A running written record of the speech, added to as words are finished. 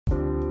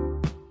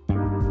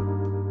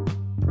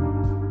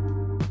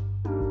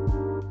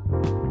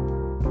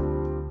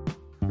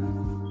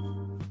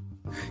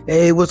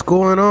Hey, what's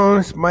going on?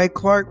 It's Mike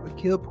Clark with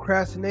Kill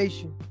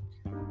Procrastination.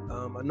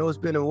 I know it's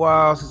been a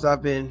while since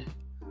I've been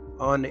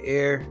on the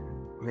air.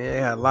 Man,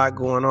 I had a lot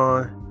going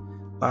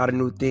on, a lot of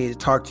new things to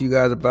talk to you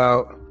guys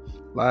about,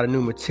 a lot of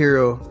new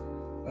material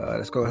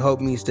that's going to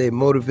help me stay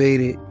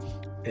motivated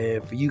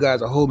and for you guys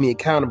to hold me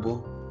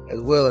accountable,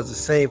 as well as the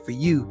same for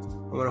you.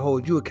 I'm going to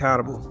hold you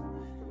accountable.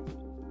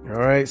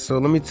 All right, so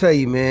let me tell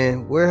you,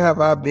 man, where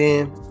have I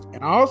been?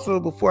 And also,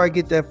 before I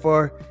get that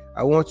far,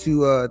 I want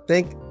to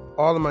thank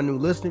all of my new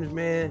listeners,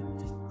 man.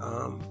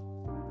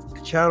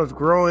 The channel's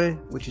growing,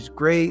 which is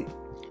great.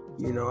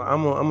 You know,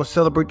 I'm gonna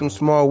celebrate them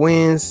small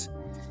wins.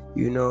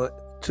 You know,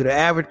 to the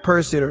average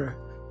person or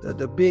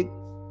the big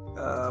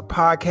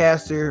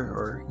podcaster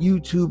or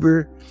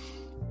YouTuber,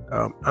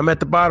 I'm at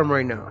the bottom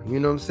right now. You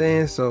know what I'm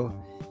saying? So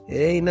it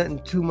ain't nothing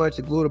too much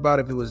to gloat about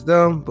if it was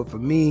them. But for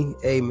me,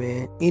 hey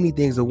man,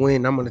 anything's a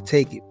win. I'm gonna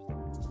take it.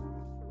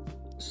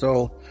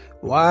 So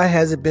why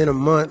has it been a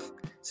month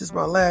since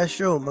my last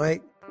show,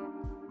 Mike?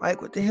 Mike,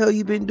 what the hell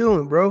you been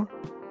doing, bro?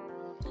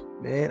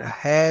 Man, I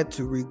had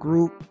to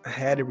regroup. I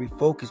had to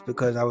refocus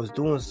because I was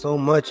doing so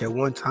much at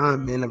one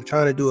time, man. I'm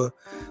trying to do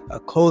a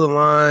clothing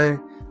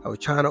line. I was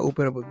trying to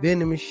open up a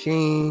vending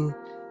machine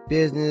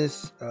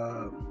business.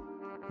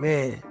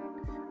 Man,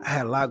 I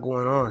had a lot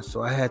going on.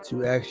 So I had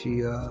to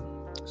actually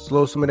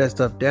slow some of that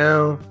stuff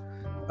down,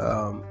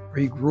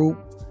 regroup,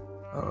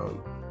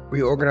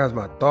 reorganize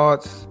my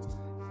thoughts,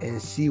 and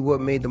see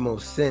what made the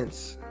most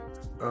sense.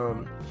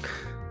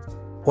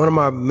 One of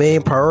my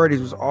main priorities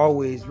was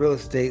always real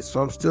estate,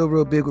 so I'm still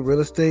real big with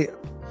real estate.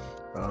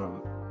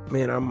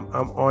 Man, I'm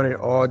on it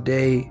all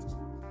day,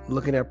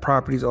 looking at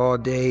properties all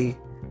day.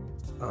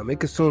 It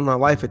consumes my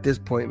life at this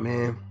point,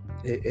 man.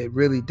 It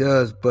really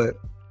does. But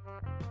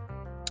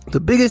the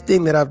biggest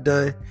thing that I've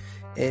done,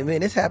 and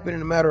man, this happened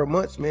in a matter of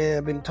months, man.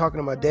 I've been talking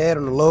to my dad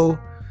on the low,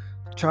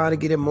 trying to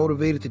get him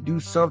motivated to do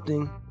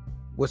something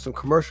with some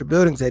commercial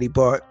buildings that he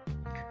bought.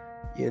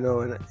 You know,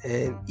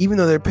 and even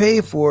though they're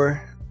paid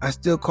for, I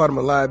still called him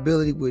a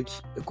liability, which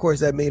of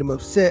course that made him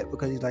upset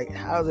because he's like,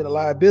 how's it a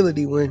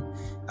liability when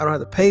I don't have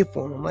to pay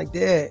for them? I'm like,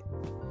 Dad,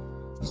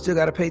 you still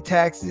got to pay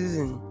taxes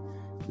and, you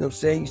know what I'm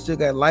saying? You still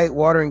got light,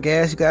 water, and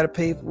gas you got to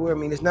pay for. I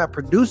mean, it's not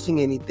producing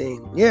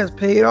anything. Yeah, it's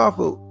paid off,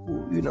 but,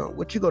 you know,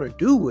 what you going to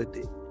do with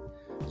it?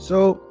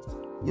 So,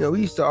 you know,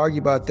 we used to argue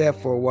about that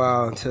for a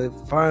while until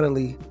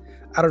finally,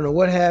 I don't know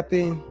what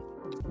happened,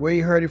 where he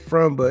heard it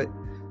from, but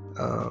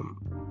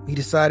he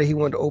decided he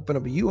wanted to open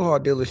up a U-Haul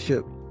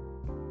dealership.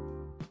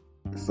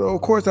 So,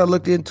 of course, I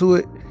looked into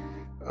it,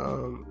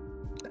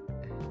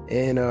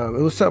 and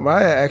it was something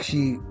I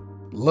actually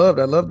loved.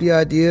 I loved the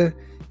idea.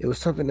 It was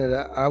something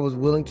that I was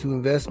willing to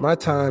invest my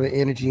time and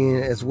energy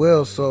in as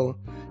well. So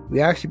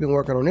we actually been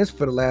working on this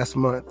for the last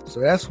month. So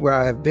that's where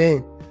I have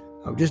been.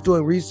 I'm just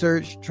doing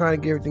research, trying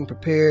to get everything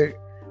prepared.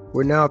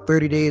 We're now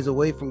 30 days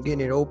away from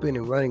getting it open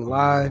and running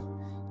live.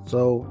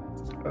 So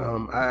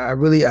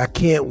I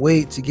can't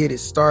wait to get it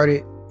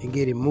started and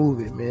get it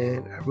moving,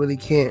 man. I really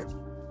can't.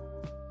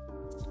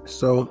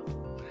 So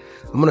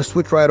I'm going to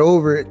switch right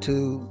over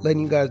to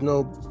letting you guys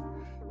know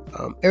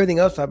everything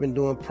else I've been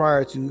doing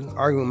prior to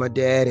arguing with my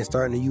dad and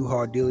starting a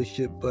U-Haul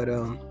dealership. But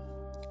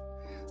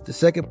the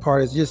second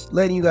part is just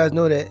letting you guys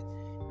know that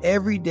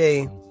every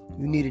day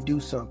you need to do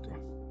something.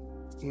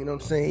 You know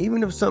what I'm saying?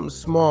 Even if it's something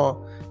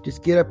small,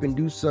 just get up and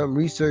do something,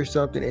 research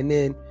something, and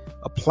then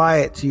apply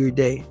it to your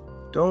day.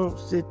 Don't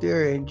sit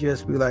there and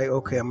just be like,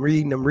 okay, I'm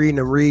reading,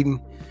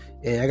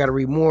 and I got to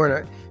read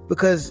more.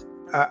 Because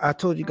I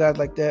told you guys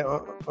like that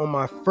on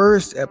my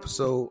first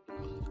episode,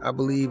 I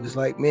believe. It's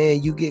like,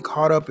 man, you get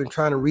caught up in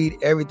trying to read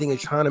everything and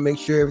trying to make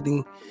sure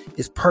everything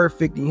is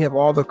perfect and you have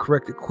all the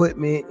correct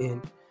equipment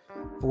and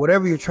for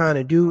whatever you're trying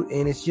to do.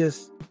 And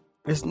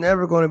it's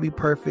never going to be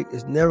perfect.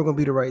 It's never going to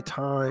be the right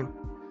time.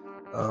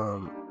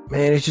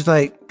 Man, it's just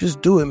like,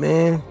 just do it,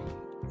 man.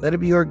 Let it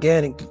be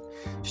organic.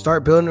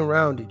 Start building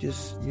around it.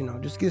 Just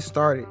get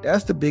started.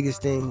 That's the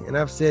biggest thing. And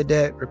I've said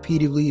that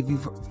repeatedly. If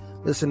you've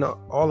listened to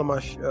all of my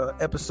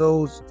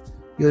episodes,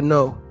 you'll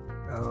know.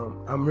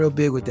 I'm real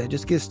big with that.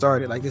 Just get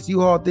started. Like this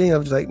U-Haul thing, I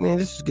was like, man,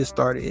 just get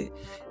started.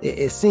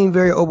 It seemed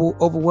very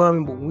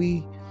overwhelming, but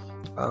we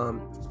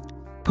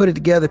put it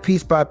together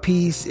piece by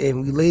piece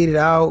and we laid it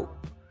out.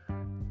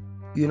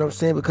 You know what I'm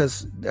saying?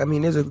 Because I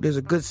mean, there's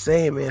a good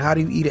saying, man. How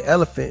do you eat an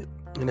elephant?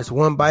 And it's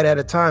one bite at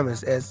a time.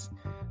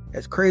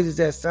 As crazy as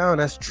that sounds,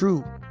 that's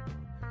true.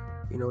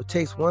 You know, it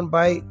takes one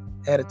bite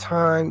at a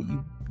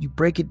time. You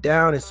break it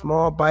down in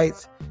small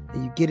bites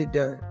and you get it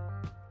done.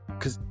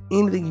 Because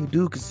anything you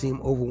do can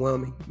seem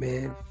overwhelming,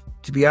 man.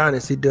 To be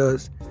honest, it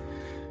does.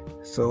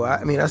 So,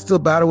 I still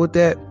battle with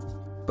that,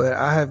 but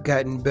I have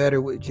gotten better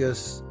with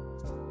just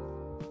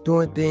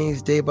doing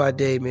things day by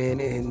day, man,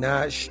 and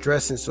not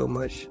stressing so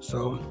much.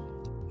 So,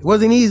 it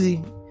wasn't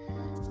easy.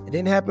 It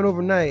didn't happen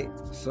overnight.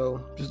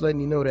 So, just letting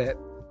you know that.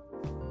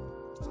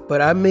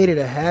 But I made it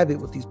a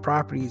habit with these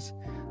properties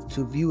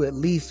to view at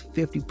least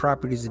 50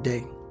 properties a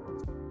day.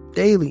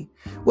 Daily.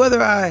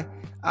 Whether I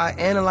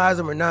analyze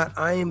them or not,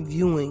 I am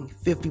viewing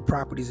 50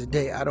 properties a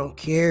day. I don't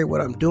care what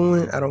I'm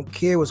doing. I don't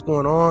care what's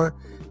going on.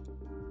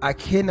 I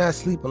cannot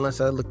sleep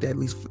unless I looked at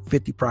least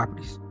 50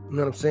 properties. You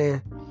know what I'm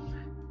saying?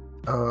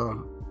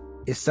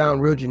 It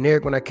sounded real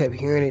generic when I kept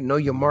hearing it. Know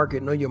your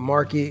market. Know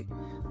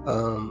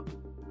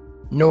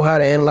how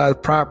to analyze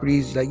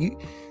properties.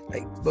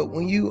 But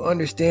when you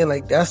understand,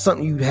 like, that's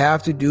something you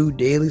have to do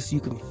daily so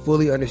you can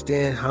fully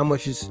understand how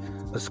much is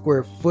a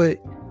square foot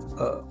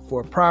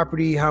for a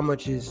property, how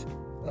much is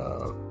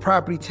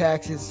property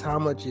taxes, how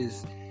much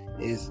is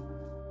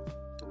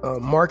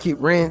market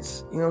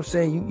rents. You know what I'm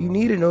saying? You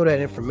need to know that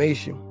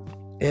information.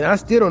 And I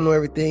still don't know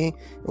everything.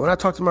 When I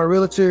talk to my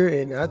realtor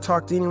and I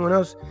talk to anyone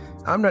else,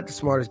 I'm not the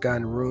smartest guy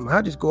in the room.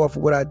 I just go off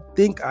of what I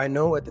think I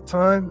know at the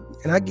time,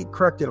 and I get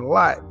corrected a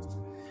lot.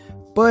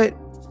 But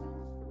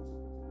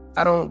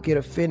I don't get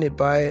offended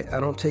by it. I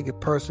don't take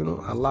it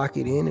personal. I lock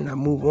it in and I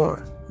move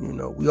on. You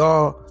know, we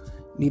all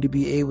need to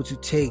be able to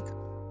take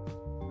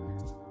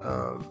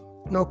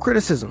no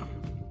criticism.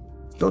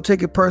 Don't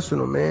take it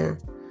personal, man.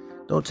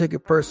 Don't take it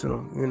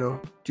personal. You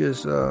know,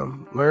 just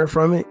learn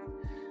from it,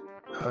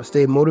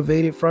 stay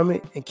motivated from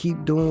it, and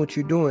keep doing what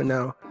you're doing.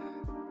 Now,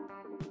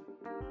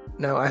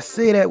 I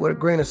say that with a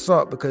grain of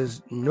salt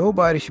because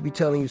nobody should be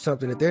telling you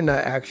something that they're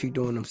not actually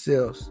doing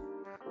themselves.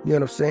 You know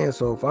what I'm saying?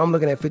 So if I'm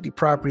looking at 50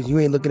 properties, you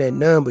ain't looking at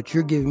none, but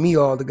you're giving me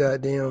all the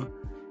goddamn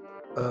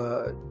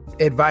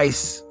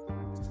advice.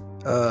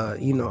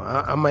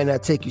 I might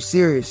not take you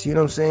serious. You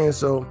know what I'm saying?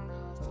 So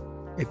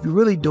if you're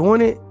really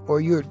doing it,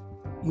 or you're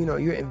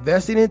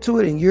investing into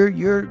it, and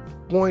you're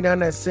going down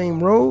that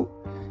same road,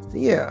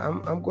 then yeah,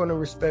 I'm going to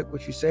respect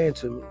what you're saying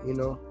to me. You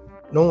know,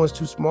 no one's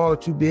too small or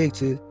too big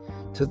to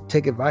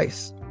take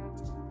advice.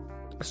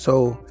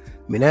 So,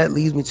 I mean, that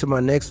leads me to my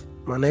next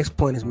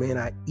point is, man,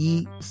 I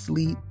eat,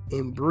 sleep,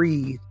 and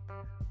breathe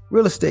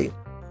real estate.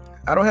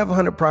 I don't have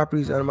 100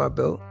 properties under my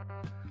belt.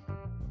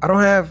 I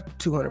don't have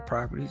 200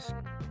 properties.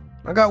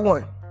 I got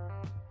one,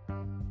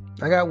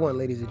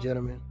 ladies and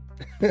gentlemen.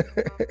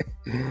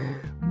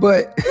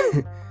 But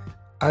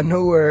I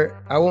know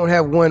where I won't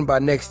have one by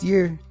next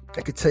year.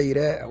 I could tell you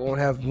that. I won't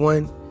have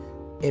one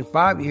in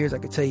 5 years. I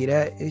could tell you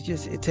that.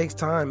 It takes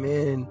time,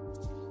 man.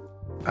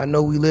 I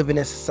know we live in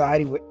a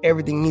society where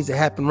everything needs to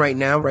happen right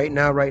now.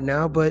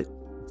 But,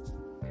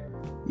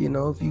 you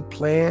know, if you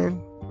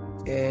plan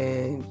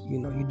and, you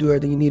know, you do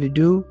everything you need to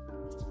do,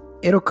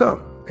 it'll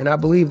come. And I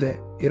believe that.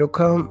 It'll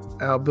come.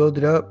 I'll build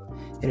it up.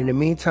 And in the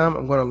meantime,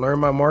 I'm going to learn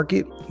my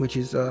market, which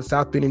is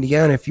South Bend,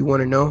 Indiana, if you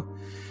want to know.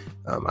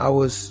 I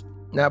was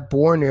not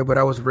born there, but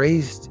I was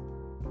raised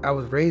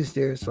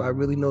there. So I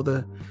really know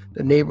the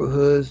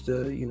neighborhoods,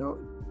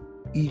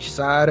 each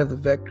side of the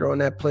vector on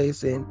that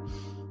place. And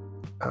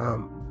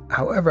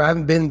however, I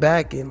haven't been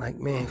back in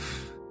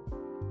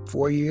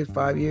 4 years,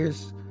 5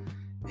 years,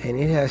 and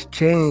it has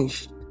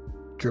changed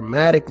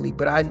dramatically.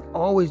 But I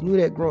always knew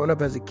that growing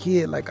up as a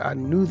kid. Like, I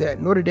knew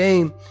that. Notre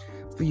Dame,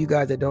 for you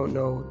guys that don't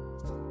know,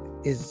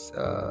 is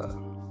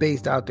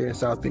based out there in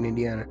South Bend,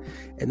 Indiana,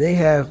 and they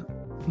have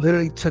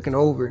literally taken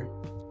over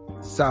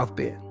South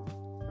Bend.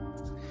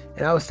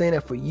 And I was saying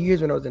that for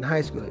years when I was in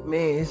high school. Like,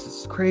 man, this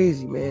is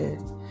crazy,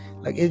 man.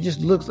 Like, it just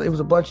looks like it was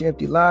a bunch of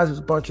empty lots. It was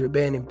a bunch of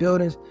abandoned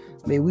buildings.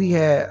 I mean, we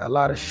had a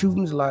lot of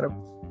shootings, a lot of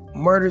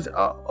murders,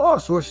 all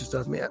sorts of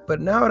stuff, man.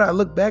 But now that I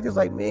look back, it's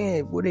like,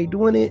 man, were they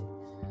doing it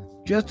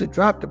just to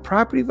drop the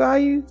property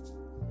value?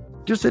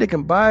 Just so they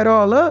can buy it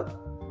all up?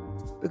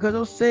 Because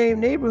those same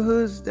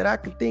neighborhoods that I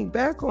can think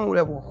back on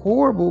that were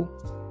horrible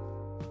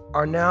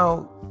are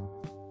now,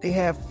 they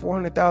have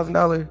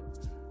 $400,000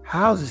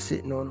 houses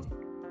sitting on them.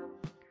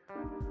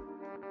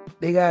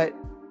 They got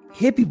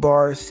hippie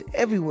bars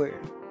everywhere.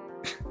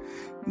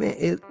 Man,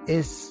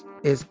 it's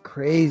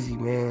crazy,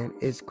 man.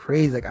 It's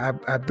crazy. Like,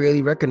 I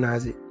barely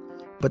recognize it,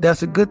 but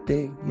that's a good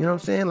thing. You know what I'm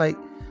saying? Like,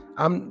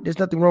 there's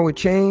nothing wrong with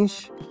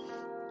change.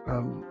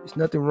 There's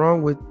nothing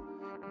wrong with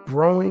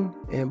growing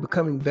and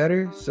becoming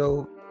better.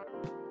 So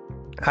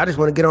I just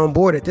want to get on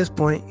board at this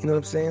point. You know what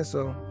I'm saying?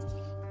 So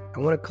I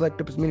want to collect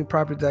up as many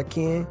properties as I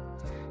can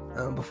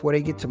before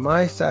they get to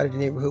my side of the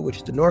neighborhood, which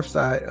is the north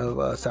side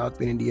of South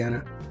Bend,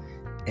 Indiana.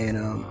 And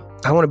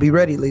I want to be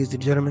ready, ladies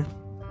and gentlemen.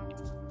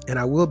 And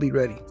I will be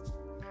ready.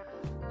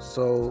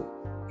 So,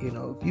 you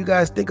know, if you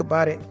guys think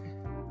about it,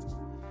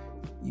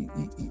 you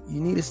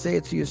need to say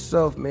it to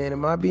yourself, man.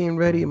 Am I being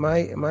ready? Am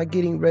I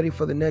getting ready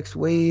for the next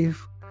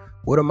wave?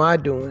 What am I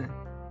doing?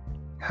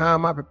 How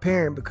am I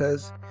preparing?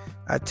 Because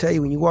I tell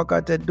you, when you walk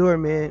out that door,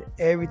 man,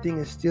 everything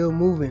is still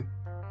moving.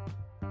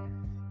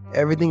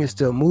 Everything is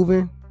still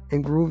moving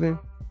and grooving.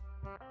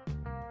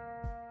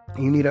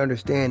 You need to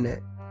understand that.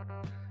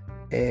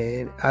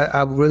 And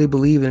I really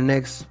believe in the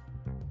next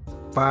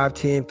 5,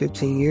 10,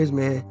 15 years,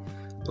 man,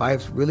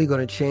 life's really going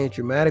to change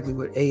dramatically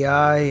with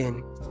AI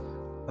and,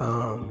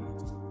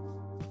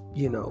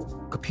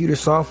 computer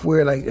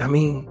software. Like, I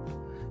mean,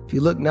 if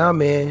you look now,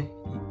 man,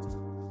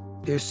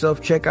 there's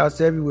self-checkouts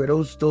everywhere.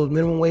 Those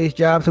minimum wage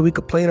jobs that we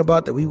complain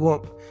about that we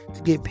want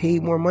to get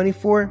paid more money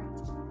for,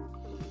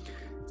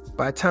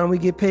 by the time we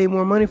get paid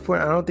more money for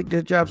it, I don't think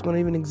that job's going to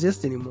even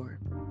exist anymore.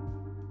 I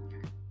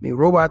mean,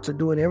 robots are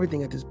doing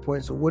everything at this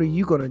point, so what are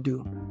you going to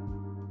do?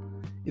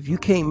 If you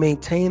can't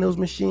maintain those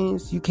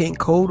machines, you can't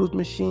code those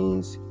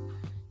machines,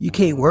 you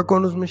can't work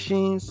on those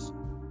machines,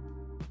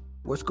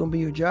 what's going to be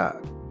your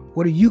job?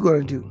 What are you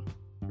going to do?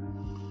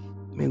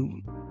 I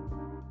mean,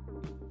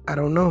 I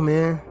don't know,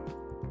 man.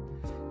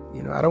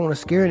 You know, I don't want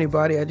to scare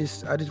anybody. I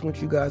just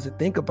want you guys to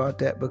think about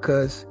that,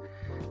 because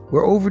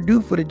we're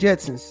overdue for the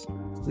Jetsons.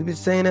 We've been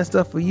saying that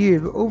stuff for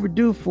years. We're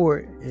overdue for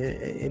it.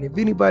 And if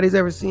anybody's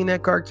ever seen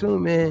that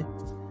cartoon, man,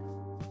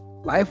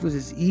 life was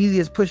as easy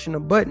as pushing a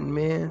button,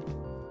 man.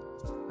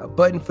 A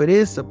button for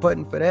this, a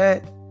button for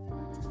that.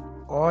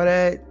 All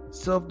that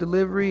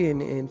self-delivery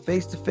and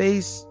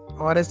face-to-face,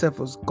 all that stuff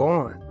was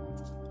gone.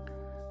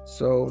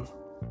 So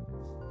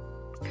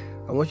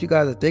I want you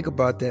guys to think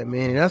about that,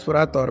 man. And that's what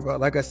I thought about.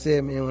 Like I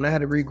said, man, when I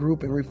had to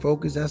regroup and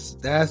refocus,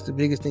 that's the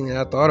biggest thing that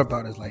I thought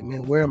about. Is like,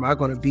 man, where am I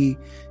going to be,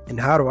 and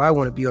how do I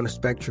want to be on the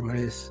spectrum of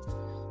this?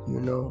 You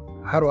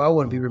know, how do I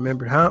want to be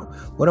remembered?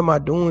 What am I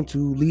doing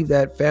to leave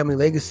that family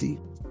legacy?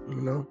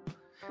 You know,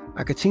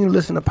 I continue to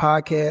listen to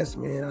podcasts,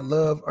 man. I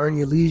love Earn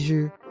Your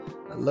Leisure.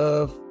 I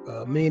love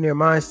Millionaire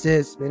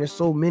Mindsets, man. There's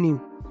so many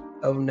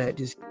of them that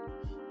just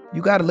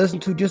you got to listen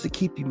to just to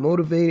keep you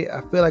motivated. I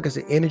feel like it's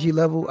an energy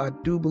level. I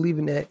do believe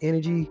in that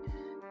energy,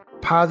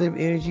 positive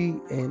energy,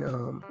 and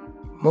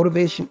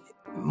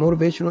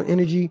motivational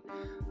energy.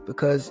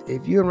 Because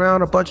if you're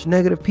around a bunch of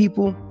negative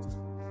people,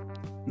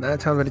 9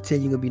 times out of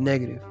 10 you're gonna be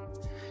negative.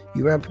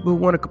 You're around people who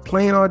want to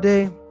complain all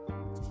day,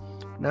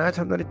 9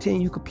 times out of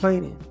 10 you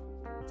complaining.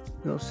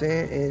 You know what I'm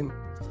saying? And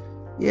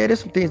yeah,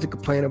 there's some things to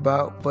complain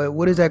about, but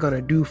what is that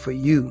gonna do for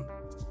you?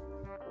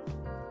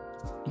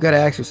 You gotta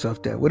ask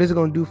yourself that. What is it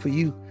gonna do for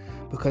you?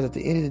 Because at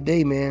the end of the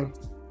day, man,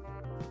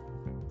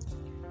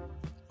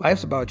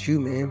 life's about you,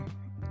 man.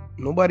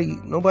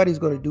 Nobody's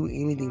gonna do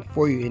anything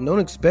for you, and don't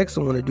expect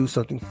someone to do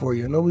something for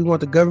you. I know we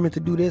want the government to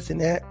do this and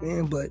that,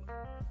 man, but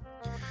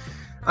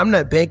I'm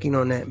not banking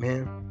on that,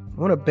 man. I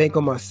want to bank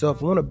on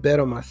myself. I want to bet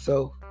on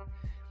myself,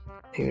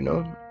 you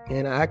know.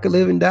 And I could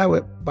live and die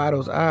by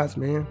those odds,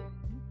 man.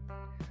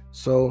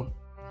 So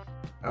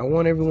I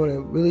want everyone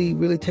to really,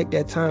 really take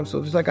that time.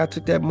 So it's like I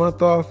took that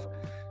month off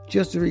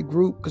just to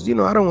regroup, because you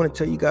know I don't want to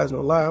tell you guys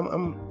no lie.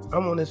 I'm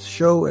on this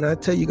show and I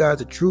tell you guys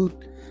the truth.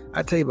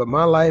 I tell you about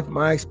my life,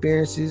 my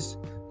experiences.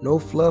 No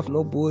fluff,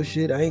 no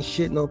bullshit. I ain't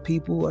shitting on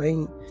people.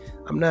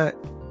 I'm not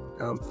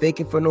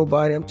faking for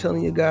nobody. I'm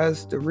telling you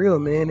guys the real,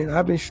 man. And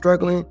I've been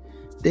struggling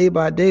day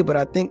by day, but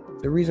I think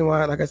the reason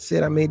why, like I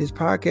said, I made this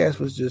podcast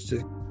was just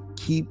to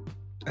keep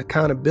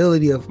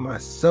accountability of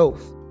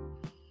myself,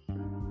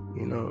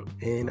 you know.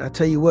 And I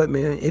tell you what,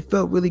 man, it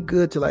felt really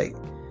good to like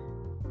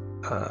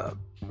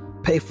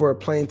pay for a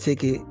plane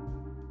ticket,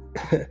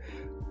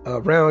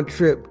 a round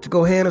trip to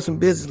go handle some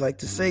business, like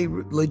to say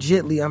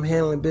legitly I'm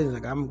handling business.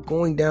 Like I'm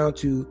going down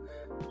to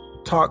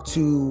talk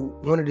to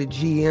one of the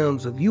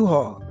GMs of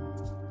U-Haul,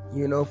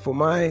 you know, for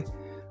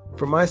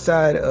my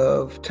side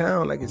of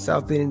town, like in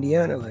South Bend,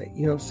 Indiana. Like,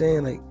 you know what I'm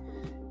saying? Like,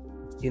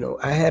 you know,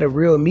 I had a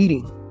real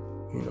meeting.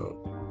 You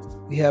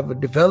know, we have a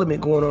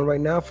development going on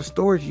right now for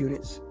storage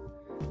units.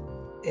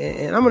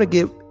 And I'm going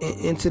to get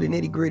into the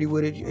nitty gritty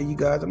with it, you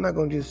guys. I'm not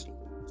going to just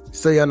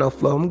say y'all no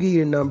flow. I'm going to give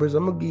you the numbers.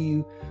 I'm going to give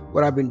you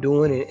what I've been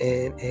doing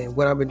and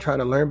what I've been trying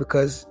to learn,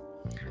 because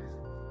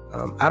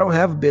I don't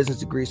have a business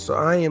degree. So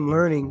I am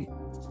learning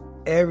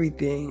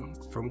everything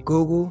from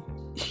Google,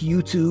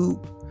 YouTube,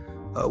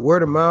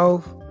 word of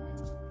mouth.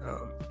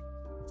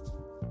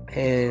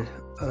 And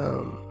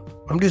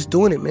I'm just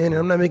doing it, man.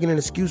 I'm not making an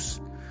excuse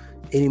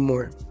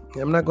anymore.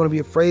 I'm not going to be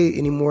afraid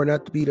anymore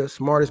not to be the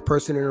smartest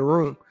person in the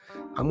room.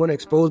 I'm going to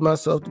expose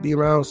myself to be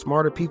around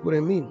smarter people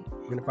than me.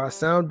 And if I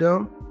sound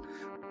dumb,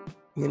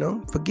 you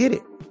know, forget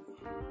it.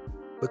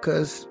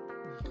 Because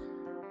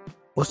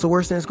what's the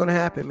worst thing that's going to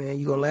happen, man?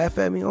 You going to laugh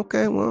at me?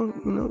 Okay, well,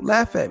 you know,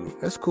 laugh at me.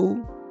 That's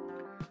cool.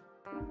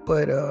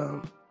 But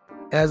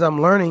as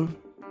I'm learning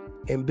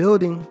and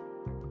building,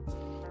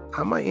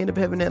 I might end up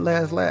having that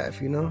last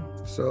laugh, you know?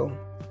 So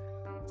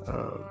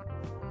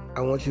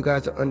I want you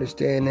guys to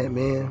understand that,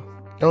 man.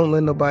 Don't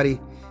let nobody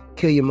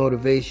kill your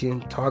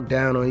motivation, talk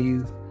down on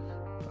you.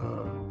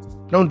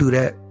 Don't do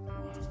that.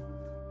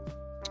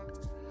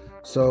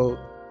 So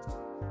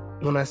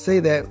when I say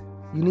that,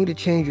 you need to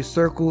change your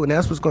circle, and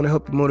that's what's going to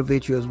help you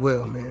motivate you as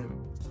well, man.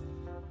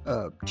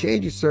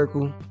 Change your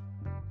circle.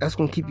 That's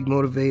going to keep you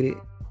motivated,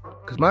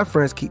 because my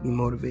friends keep me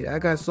motivated. I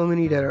got so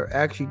many that are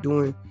actually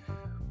doing,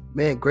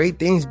 man, great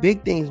things,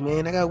 big things,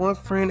 man. I got one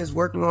friend that's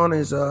working on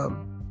his a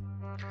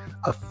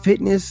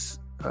fitness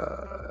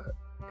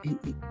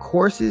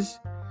courses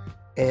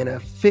and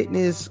a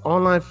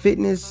online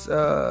fitness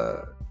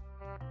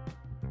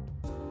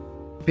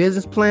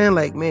business plan.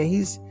 Like, man,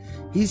 he's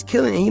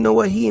killing it. And you know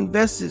what? He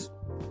invested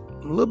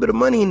a little bit of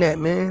money in that,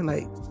 man.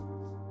 Like,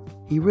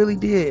 he really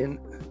did. And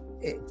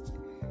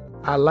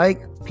I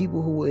like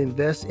people who will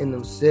invest in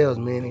themselves,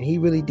 man. And he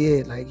really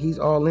did. Like, he's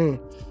all in.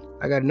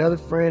 I got another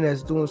friend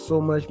that's doing so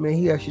much, man.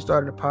 He actually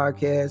started a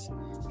podcast.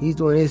 He's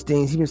doing his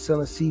things. He's been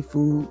selling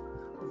seafood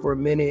for a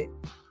minute.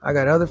 I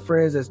got other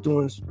friends that's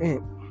doing,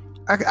 man,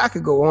 I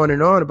could go on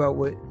and on about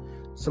what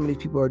some of these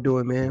people are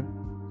doing, man.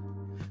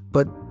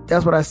 But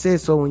that's what I said.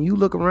 So when you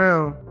look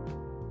around,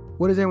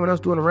 what is everyone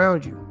else doing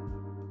around you?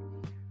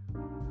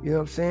 You know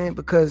what I'm saying?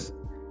 Because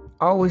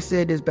I always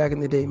said this back in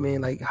the day,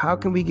 man. Like, how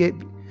could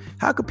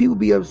people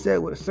be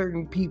upset with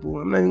certain people?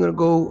 I'm not even gonna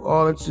go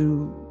all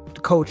into the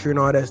culture and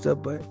all that stuff,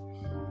 but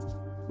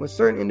when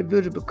certain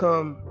individuals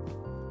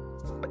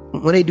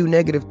when they do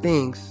negative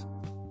things,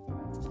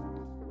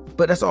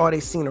 but that's all they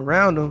seen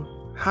around them,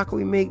 how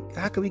can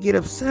we get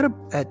upset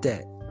at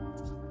that?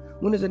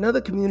 When there's another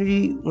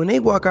community, when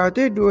they walk out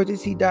their doors, they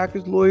see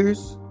doctors,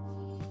 lawyers,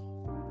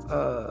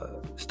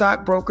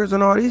 stockbrokers,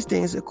 and all these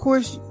things. Of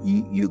course,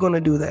 you're gonna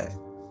do that.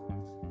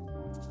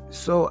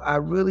 So I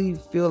really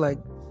feel like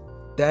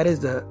that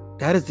is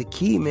the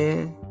key,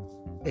 man.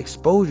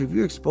 Exposure. If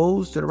you're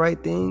exposed to the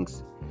right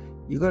things,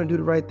 you're gonna do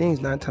the right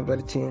things 9 times out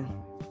of 10.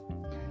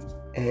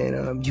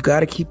 And you got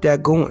to keep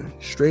that going,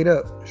 straight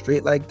up,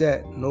 straight like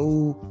that.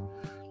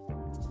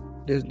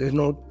 There's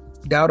no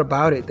doubt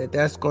about it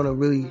that's gonna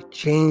really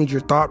change your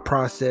thought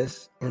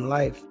process in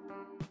life,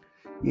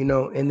 you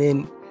know. And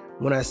then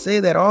when I say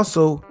that,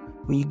 also,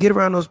 when you get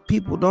around those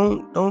people,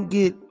 don't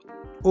get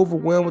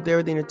overwhelmed with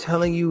everything they're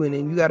telling you, and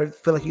then you gotta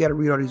feel like you gotta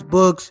read all these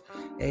books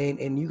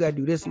and you gotta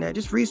do this and that.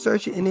 Just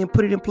research it and then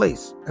put it in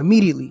place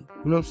immediately.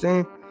 You know what I'm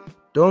saying?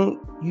 Don't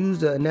use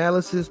the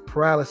analysis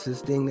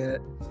paralysis thing that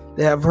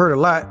I've heard a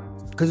lot,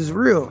 because it's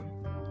real.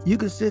 You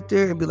can sit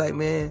there and be like,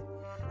 man,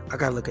 I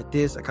gotta look at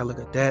this, I gotta look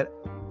at that.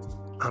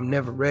 I'm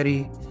never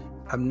ready.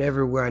 I'm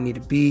never where I need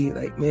to be.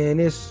 Like,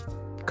 man,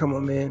 come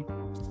on, man.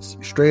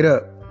 Straight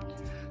up.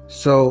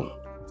 So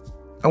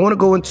I want to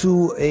go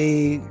into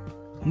a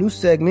new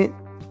segment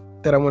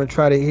that I want to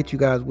try to hit you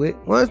guys with.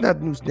 Well, it's not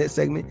the new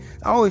segment.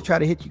 I always try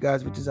to hit you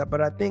guys with this,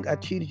 but I think I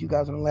cheated you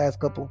guys on the last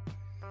couple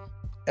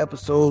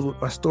episodes with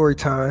my story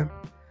time.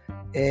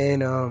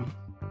 And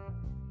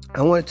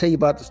I want to tell you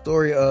about the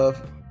story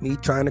of me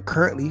trying to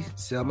currently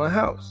sell my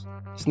house.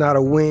 It's not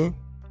a win.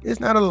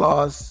 It's not a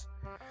loss.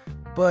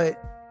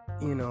 But,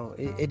 you know,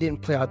 it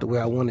didn't play out the way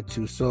I wanted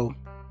to. So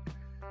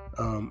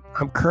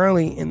I'm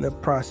currently in the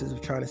process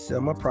of trying to sell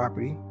my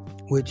property,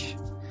 which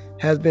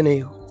has been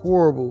a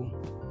horrible,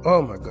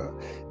 oh my God,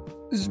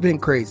 this has been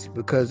crazy.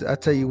 Because I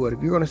tell you what,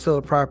 if you're going to sell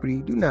a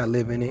property, do not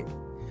live in it,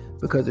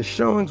 because the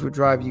showings will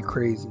drive you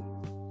crazy.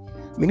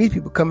 I mean, these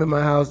people come in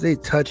my house, they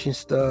touching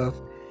stuff,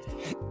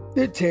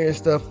 they're tearing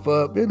stuff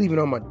up, they're leaving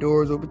all my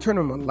doors open,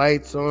 turning my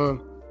lights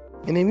on.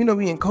 And then, you know,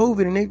 we in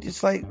COVID, and they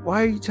just like,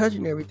 why are you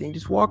touching everything?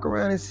 Just walk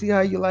around and see how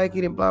you like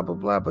it and blah, blah,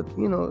 blah. But,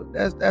 you know,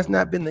 that's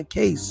not been the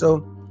case.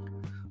 So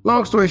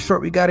long story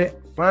short, we got it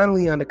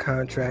finally under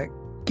contract,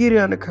 get it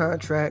under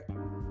contract.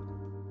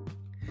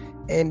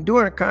 And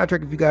during a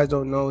contract, if you guys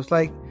don't know, it's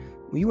like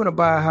when you want to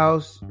buy a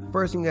house,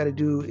 first thing you got to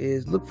do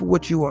is look for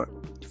what you want.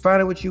 You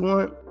find out what you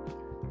want.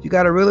 You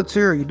got a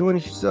realtor, you're doing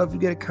it yourself, you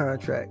get a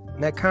contract.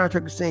 And that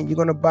contract is saying you're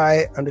going to buy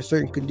it under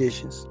certain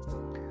conditions.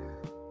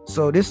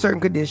 So this certain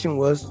condition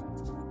was,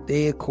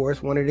 they, of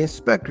course, wanted an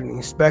inspector. The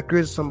inspector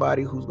is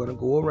somebody who's going to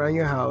go around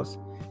your house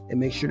and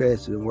make sure that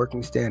it's a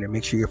working standard.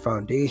 Make sure your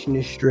foundation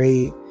is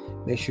straight.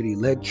 Make sure the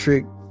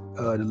electric,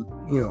 all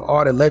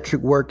the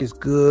electric work is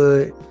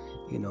good.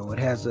 You know, it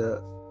has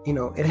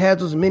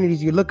those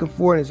amenities you're looking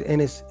for,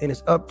 and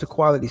it's up to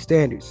quality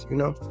standards. You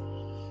know,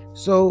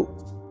 so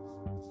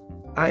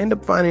I end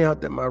up finding out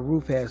that my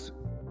roof has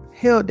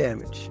hail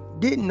damage.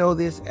 Didn't know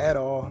this at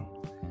all,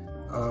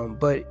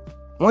 but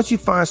once you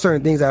find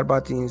certain things out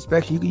about the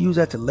inspection, you can use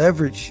that to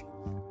leverage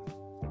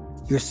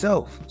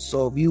yourself.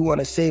 So if you want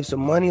to save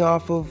some money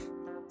off of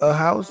a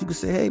house, you can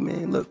say, hey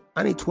man, look,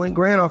 I need 20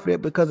 grand off of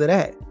it because of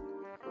that.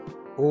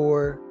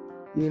 Or,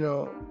 you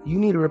know, you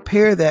need to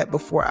repair that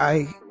before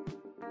I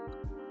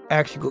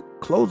actually go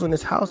close on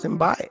this house and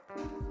buy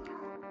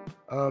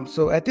it.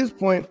 So at this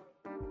point,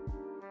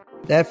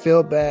 that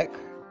fell back.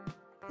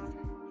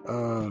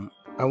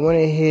 I went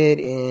ahead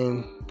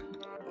and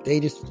they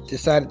just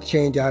decided to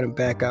change out and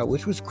back out,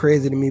 which was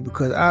crazy to me,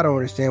 because I don't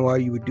understand why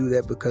you would do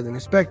that, because an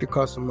inspector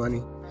costs some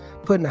money.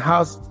 Putting a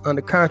house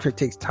under contract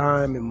takes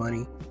time and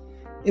money.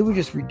 It was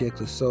just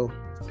ridiculous. So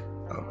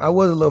I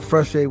was a little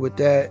frustrated with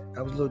that.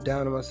 I was a little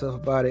down on myself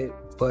about it,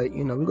 but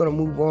you know, we're going to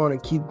move on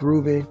and keep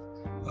grooving,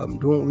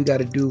 doing what we got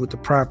to do with the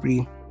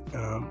property.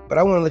 But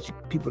I want to let you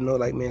people know,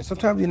 like, man,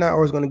 sometimes you're not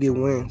always going to get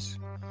wins,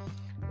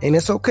 and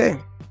it's okay.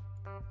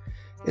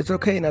 It's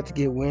okay not to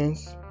get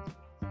wins.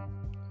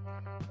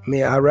 I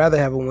mean, I'd rather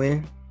have a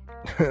win.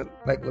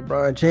 Like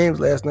LeBron James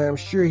last night, I'm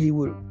sure he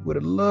would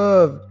have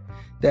loved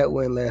that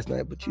win last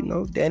night. But, you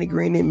know, Danny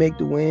Green didn't make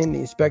the win. The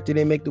inspector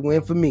didn't make the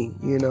win for me,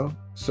 you know.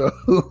 So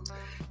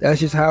that's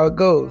just how it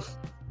goes.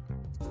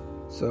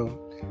 So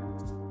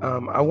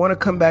I want to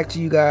come back to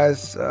you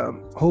guys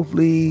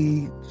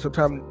hopefully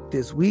sometime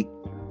this week.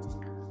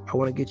 I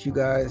want to get you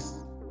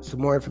guys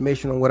some more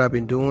information on what I've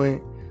been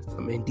doing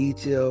in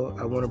detail.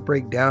 I want to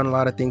break down a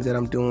lot of things that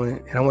I'm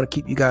doing, and I want to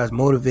keep you guys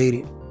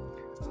motivated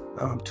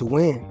to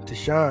win, to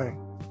shine,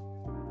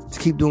 to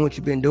keep doing what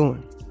you've been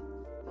doing.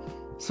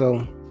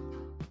 So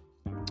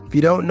if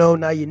you don't know,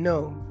 now you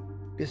know.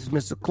 This is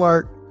Mr.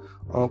 Clark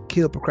on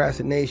Kill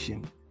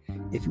Procrastination.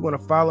 if you want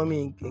to follow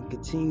me and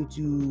continue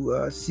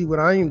to see what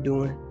I am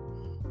doing,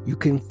 you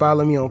can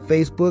follow me on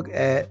Facebook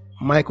at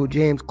Michael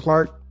James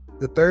Clark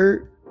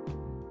III.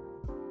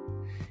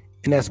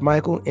 And that's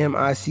Michael,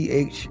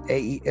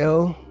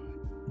 Michael,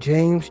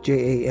 James,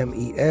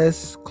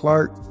 James,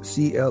 Clark,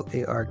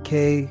 Clark,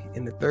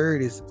 and the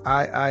third is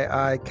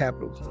III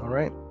capitals. All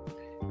right.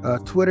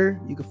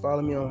 Twitter, you can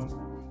follow me on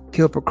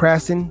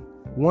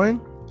KillProcrastin1.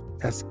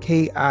 That's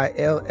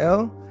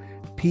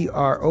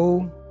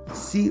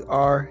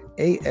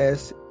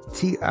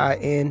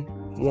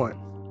KillProcrastin1.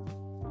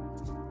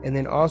 And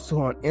then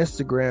also on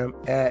Instagram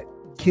at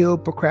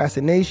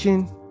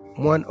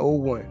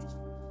KillProcrastination101.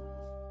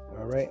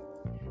 All right.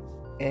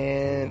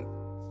 And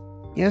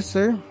yes,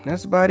 sir,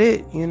 that's about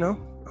it.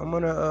 I'm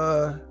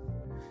gonna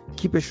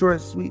keep it short,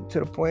 sweet,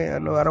 to the point. I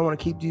know I don't want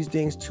to keep these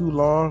things too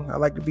long. I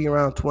like to be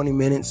around 20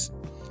 minutes.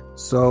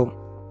 So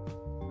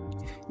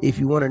if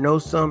you want to know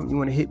something, you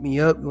want to hit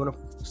me up, you want to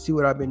see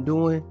what I've been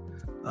doing,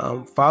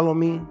 follow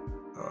me,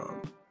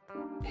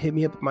 hit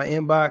me up in my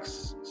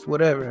inbox. It's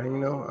whatever.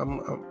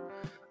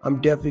 I'm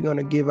definitely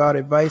gonna give out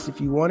advice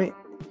if you want it,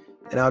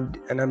 and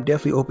I'm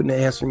definitely open to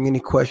answering any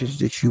questions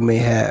that you may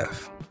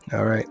have.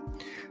 All right.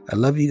 I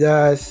love you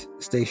guys.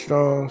 Stay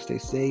strong. Stay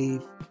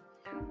safe.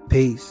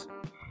 Peace.